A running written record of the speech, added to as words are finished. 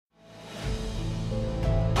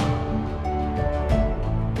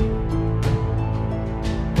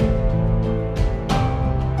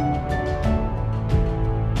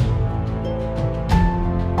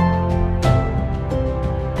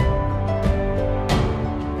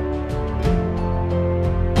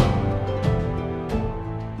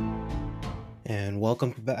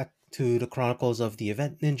welcome back to the Chronicles of the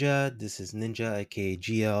Event Ninja. This is Ninja, aka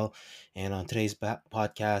GL, and on today's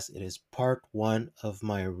podcast, it is part one of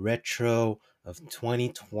my retro of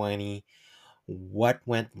 2020. What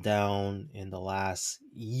went down in the last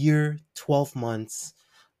year, 12 months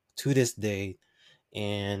to this day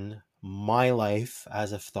in my life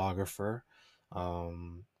as a photographer,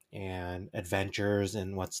 and adventures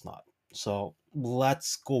and what's not. So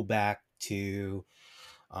let's go back to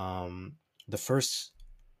um, the first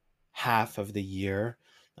half of the year.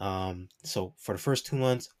 So for the first 2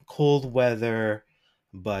 months, cold weather,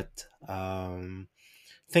 but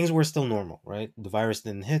things were still normal, right? The virus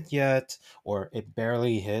didn't hit yet, or it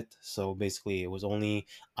barely hit. So basically, it was only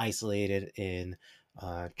isolated in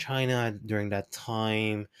China during that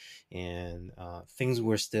time, and things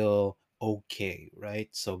were still okay, right?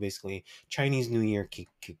 So basically, Chinese New Year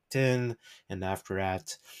kicked in, and after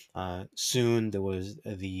that, soon there was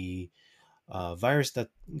the virus that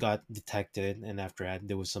got detected, and after that,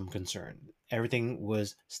 there was some concern. Everything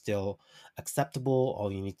was still acceptable.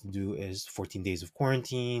 All you need to do is 14 days of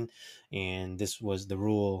quarantine, and this was the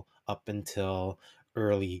rule up until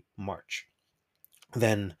early March.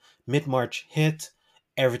 Then mid March hit,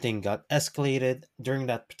 everything got escalated. During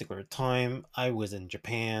that particular time, I was in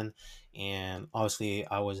Japan, and obviously,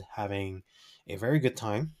 I was having a very good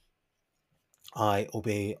time. I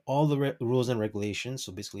obey all the rules and regulations.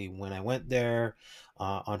 So basically, when I went there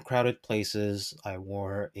on crowded places, I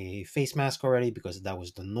wore a face mask already because that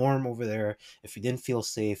was the norm over there. If you didn't feel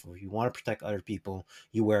safe or if you want to protect other people,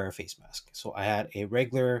 you wear a face mask. So I had a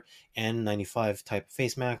regular N95 type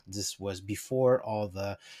face mask. This was before all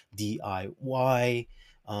the DIY.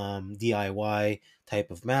 DIY type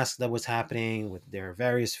of mask that was happening with their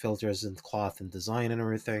various filters and cloth and design and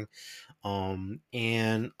everything.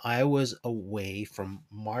 And I was away from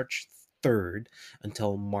March 3rd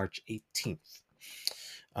until March 18th.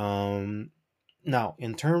 Um, Now,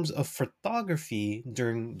 in terms of photography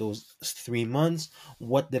during those 3 months,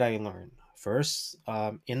 what did I learn? First,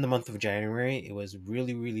 in the month of January, it was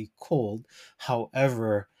really, really cold.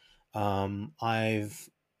 However, I've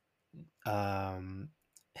um,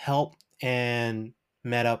 helped and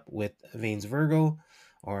met up with Vane's Virgo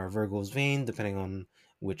or Virgo's Vane, depending on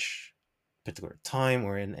which particular time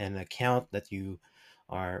or in an account that you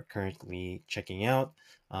are currently checking out.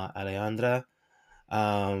 Alejandra,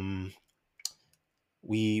 um,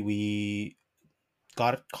 we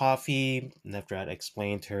got coffee, and after that,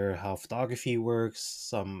 explained to her how photography works,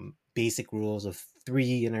 some basic rules of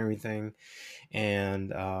three and everything,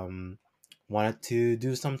 and wanted to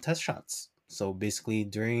do some test shots. So basically,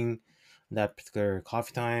 during that particular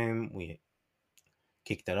coffee time, we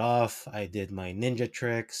kicked it off. I did my ninja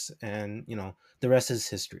tricks, and the rest is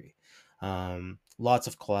history. Lots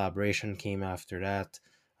of collaboration came after that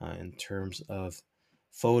in terms of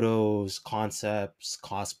photos, concepts,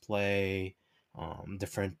 cosplay,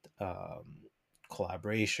 different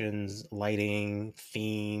collaborations, lighting,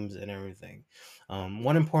 themes, and everything.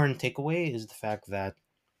 One important takeaway is the fact that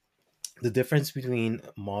the difference between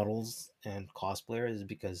models and cosplayers is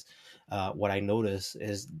because what I notice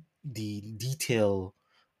is the detail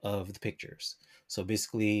of the pictures. So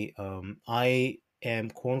basically, I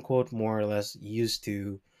am quote unquote more or less used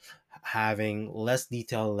to having less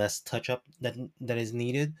detail, less touch up that is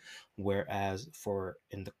needed. Whereas for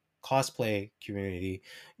in the cosplay community,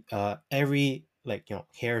 every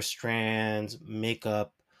hair strands,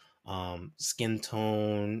 makeup, skin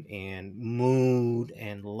tone and mood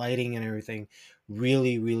and lighting and everything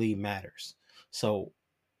really really matters. So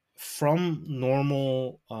from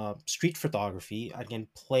normal street photography, I can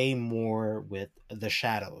play more with the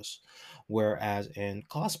shadows, whereas in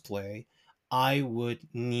cosplay, I would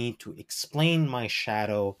need to explain my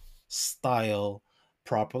shadow style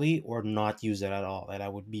properly or not use it at all. And I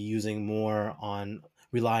would be using more on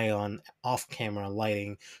rely on off-camera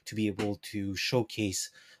lighting to be able to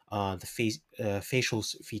showcase the facial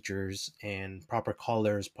features and proper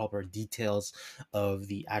colors, proper details of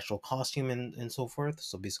the actual costume and so forth.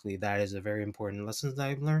 So basically, that is a very important lesson that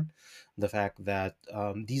I've learned. The fact that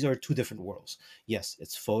these are two different worlds. Yes,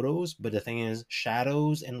 it's photos, but the thing is,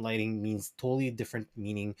 shadows and lighting means totally different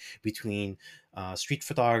meaning between street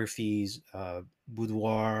photographies,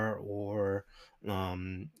 boudoir, or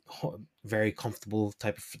very comfortable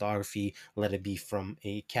type of photography. Let it be from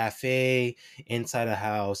a cafe, inside a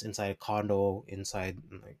house, inside a condo, inside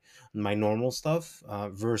like my normal stuff,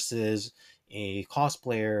 versus a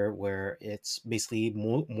cosplayer where it's basically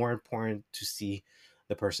more important to see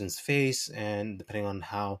the person's face, and depending on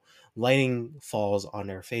how lighting falls on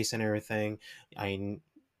their face and everything,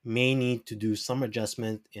 may need to do some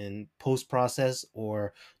adjustment in post process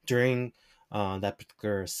or during that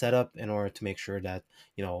particular setup in order to make sure that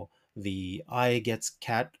the eye gets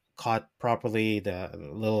caught properly, the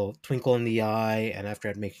little twinkle in the eye, and after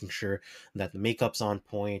that making sure that the makeup's on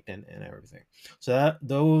point and everything. So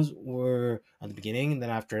those were at the beginning, and then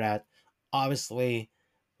after that, obviously,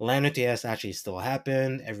 Lano TS actually still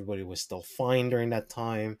happened. Everybody was still fine during that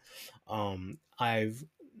time. I've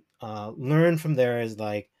learned from there is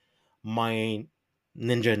like my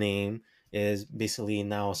ninja name is basically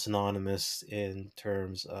now synonymous in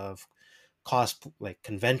terms of like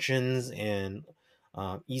conventions and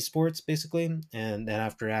esports basically. And then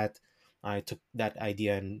after that, I took that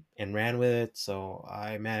idea and ran with it. So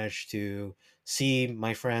I managed to see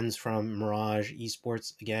my friends from Mirage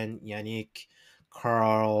Esports again, Yannick,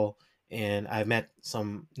 Carl, and I've met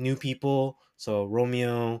some new people. So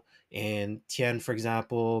Romeo and Tien, for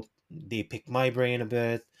example, they picked my brain a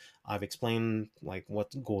bit. I've explained like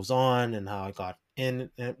what goes on and how I got in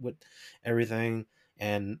with everything.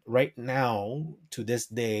 And right now, to this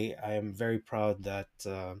day, I am very proud that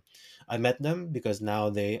I met them, because now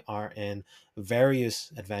they are in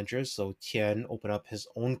various adventures. So Tian opened up his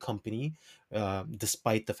own company,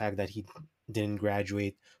 despite the fact that he didn't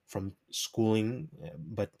graduate from schooling,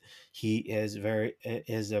 but he is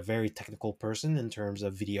a very technical person in terms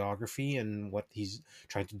of videography and what he's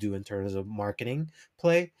trying to do in terms of marketing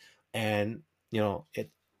play. And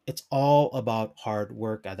it's all about hard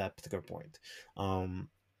work at that particular point. um,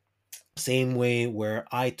 Same way where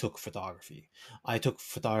I took photography. I took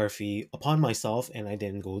photography upon myself, and I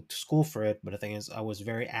didn't go to school for it. But the thing is, I was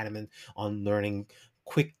very adamant on learning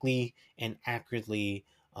quickly and accurately,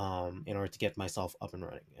 in order to get myself up and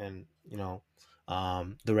running. And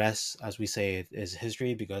the rest, as we say, is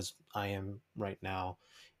history, because I am right now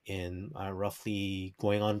in roughly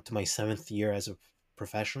going on to my 7th year as a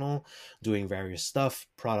professional, doing various stuff,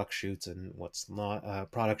 product shoots and what's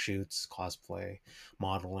not, product shoots, cosplay,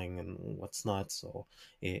 modeling, and what's not. So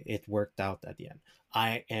it worked out at the end.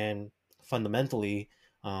 I and fundamentally,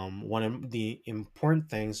 one of the important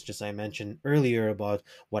things, just I mentioned earlier about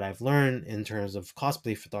what I've learned in terms of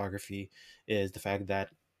cosplay photography, is the fact that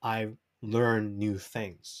I've learned new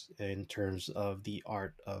things in terms of the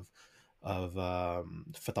art of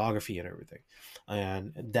photography and everything.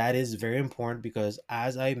 And that is very important, because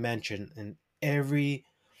as I mentioned in every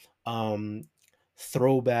um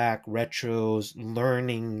throwback retros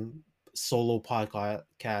learning solo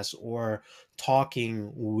podcast, or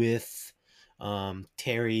talking with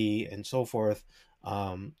Terry and so forth,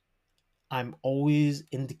 um I'm always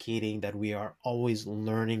indicating that we are always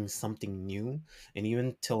learning something new. And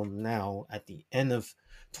even till now, at the end of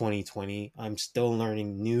 2020, I'm still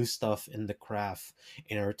learning new stuff in the craft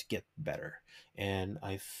in order to get better. And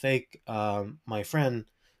I think my friend,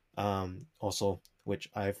 also, which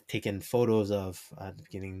I've taken photos of at the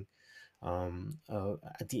beginning,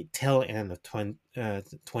 at the tail end of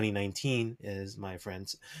 2019, is my friend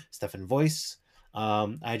Stefan Voice.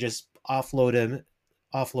 I just offloaded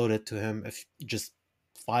to him just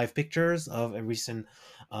 5 pictures of a recent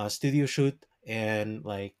studio shoot, and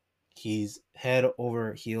like he's head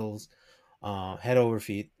over feet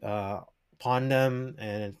upon them,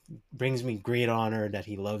 and it brings me great honor that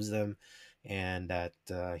he loves them, and that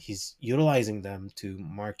he's utilizing them to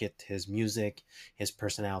market his music, his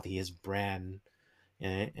personality, his brand,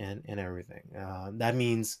 and everything. That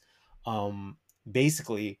means um,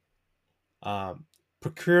 basically um,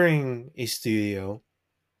 procuring a studio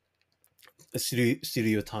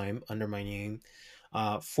time under my name,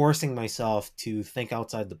 forcing myself to think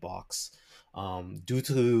outside the box. Due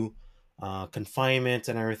to confinement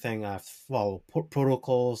and everything, I have to follow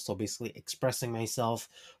protocols. So basically, expressing myself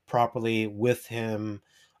properly with him,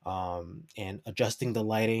 and adjusting the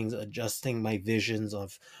lightings, adjusting my visions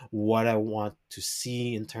of what I want to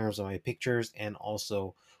see in terms of my pictures, and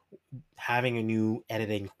also having a new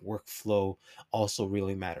editing workflow also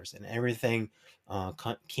really matters. And everything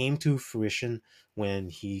came to fruition when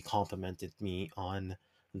he complimented me on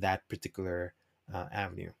that particular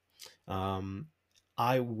avenue. Um,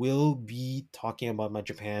 I will be talking about my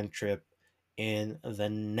Japan trip in the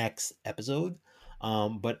next episode.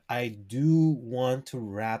 But I do want to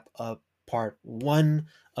wrap up part 1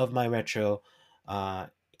 of my retro,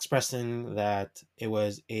 expressing that it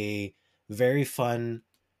was a very fun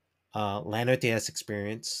Lando TS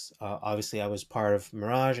experience. Obviously, I was part of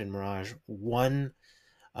Mirage, and Mirage won,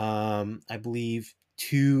 I believe,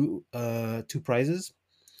 two prizes,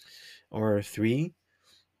 or three.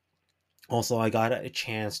 Also, I got a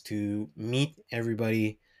chance to meet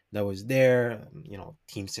everybody that was there.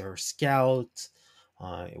 Team Sarah Scout.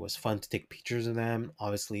 It was fun to take pictures of them.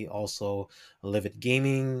 Obviously, also Livid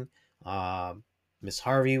Gaming. Uh, Miss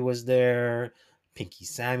Harvey was there, Pinky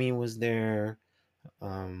Sammy was there,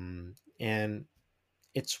 and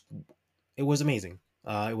it's it was amazing.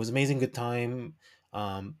 It was amazing, good time.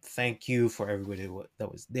 Thank you for everybody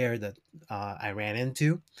that was there that I ran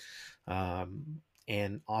into.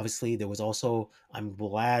 And obviously, there was also, I'm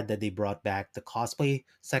glad that they brought back the cosplay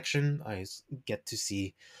section. Get to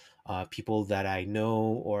see people that I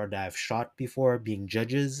know or that I've shot before being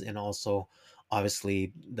judges, and also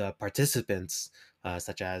obviously the participants,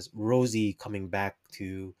 such as Rosie coming back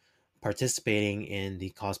to participating in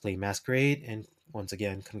the cosplay masquerade. And once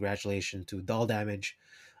again, congratulations to Doll Damage,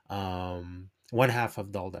 one half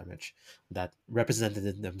of Doll Damage, that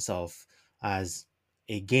represented themselves as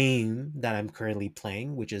a game that I'm currently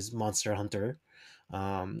playing, which is Monster Hunter.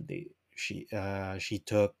 She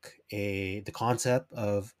took the concept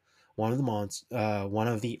of one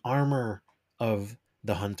of the armor of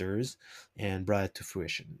the hunters, and brought it to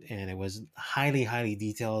fruition. And it was highly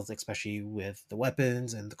detailed, especially with the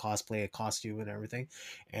weapons and the cosplay, costume, and everything.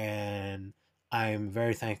 And I'm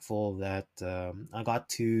very thankful that I got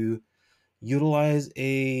to utilize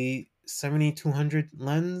a 7200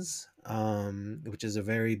 lens, which is a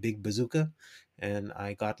very big bazooka, and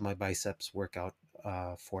I got my biceps workout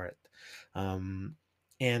for it. Um,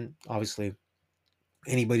 and obviously,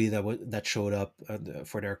 anybody that showed up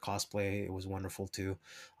for their cosplay, it was wonderful too.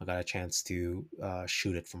 I got a chance to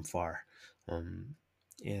shoot it from far, um,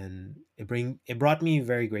 and it brought me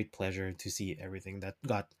very great pleasure to see everything that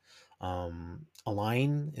got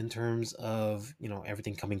aligned in terms of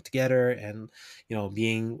everything coming together, and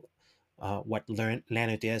being what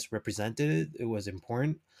Lanoteus represented. It was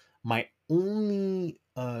important. My only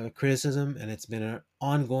criticism, and it's been an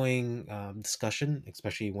ongoing discussion,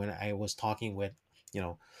 especially when I was talking with, you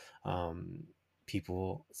know, um,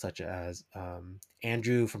 people such as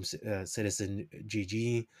Andrew from Citizen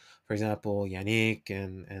GG, for example, Yannick,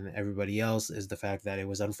 and everybody else, is the fact that it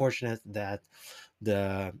was unfortunate that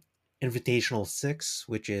the Invitational 6,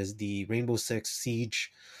 which is the Rainbow Six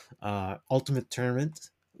Siege Ultimate Tournament,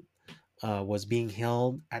 was being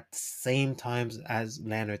held at the same times as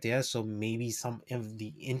Lanotea. So maybe some of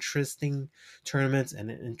the interesting tournaments and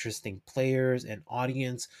interesting players and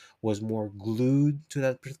audience was more glued to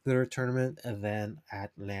that particular tournament than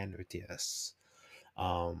at Lanoteas.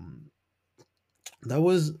 Um, that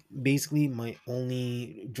was basically my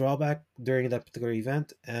only drawback during that particular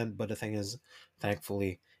event. And but the thing is,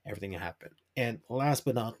 thankfully, everything happened. And last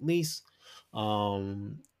but not least,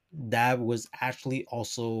 um, that was actually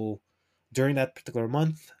also during that particular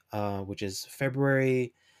month, which is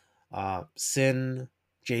February. Sin,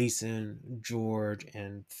 Jason, George,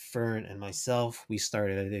 and Fern, and myself, we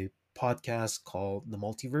started a podcast called The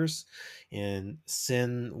Multiverse. And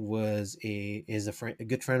Sin is a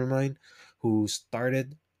good friend of mine who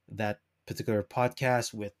started that particular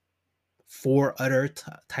podcast with four other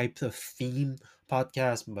types of theme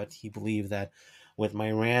podcasts, but he believed that with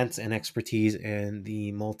my rants and expertise in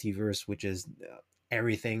the multiverse, which is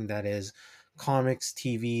everything that is comics,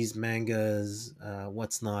 TVs, mangas,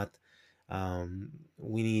 what's not,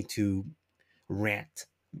 we need to rant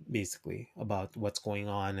basically about what's going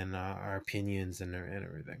on and our opinions and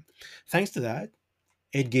everything. Thanks to that,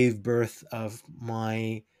 it gave birth of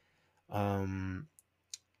my um,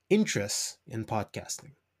 interest in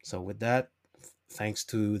podcasting. So with that, thanks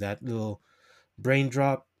to that little brain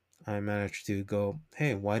drop, I managed to go,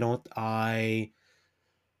 hey, why don't I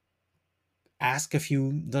ask a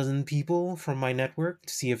few dozen people from my network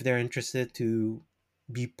to see if they're interested to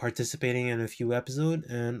be participating in a few episodes,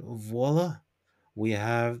 and voila, we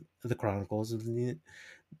have the Chronicles of the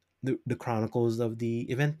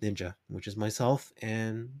Event Ninja, which is myself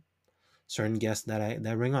and certain guests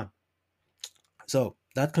that ring on. So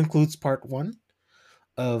that concludes part one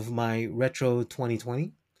of my retro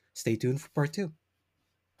 2020. Stay tuned for part two.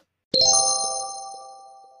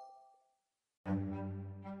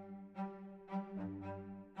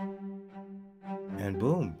 And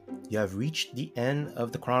boom, you have reached the end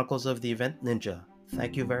of the Chronicles of the Event Ninja.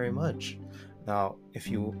 Thank you very much. Now, if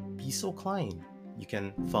you be so kind, you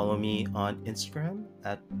can follow me on Instagram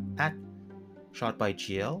at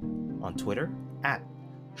ShotByGL, on Twitter at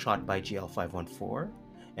ShotByGL514,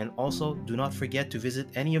 and also do not forget to visit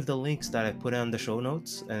any of the links that I put on the show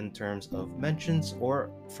notes in terms of mentions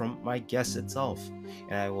or from my guest itself.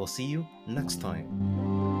 And I will see you next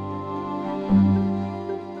time.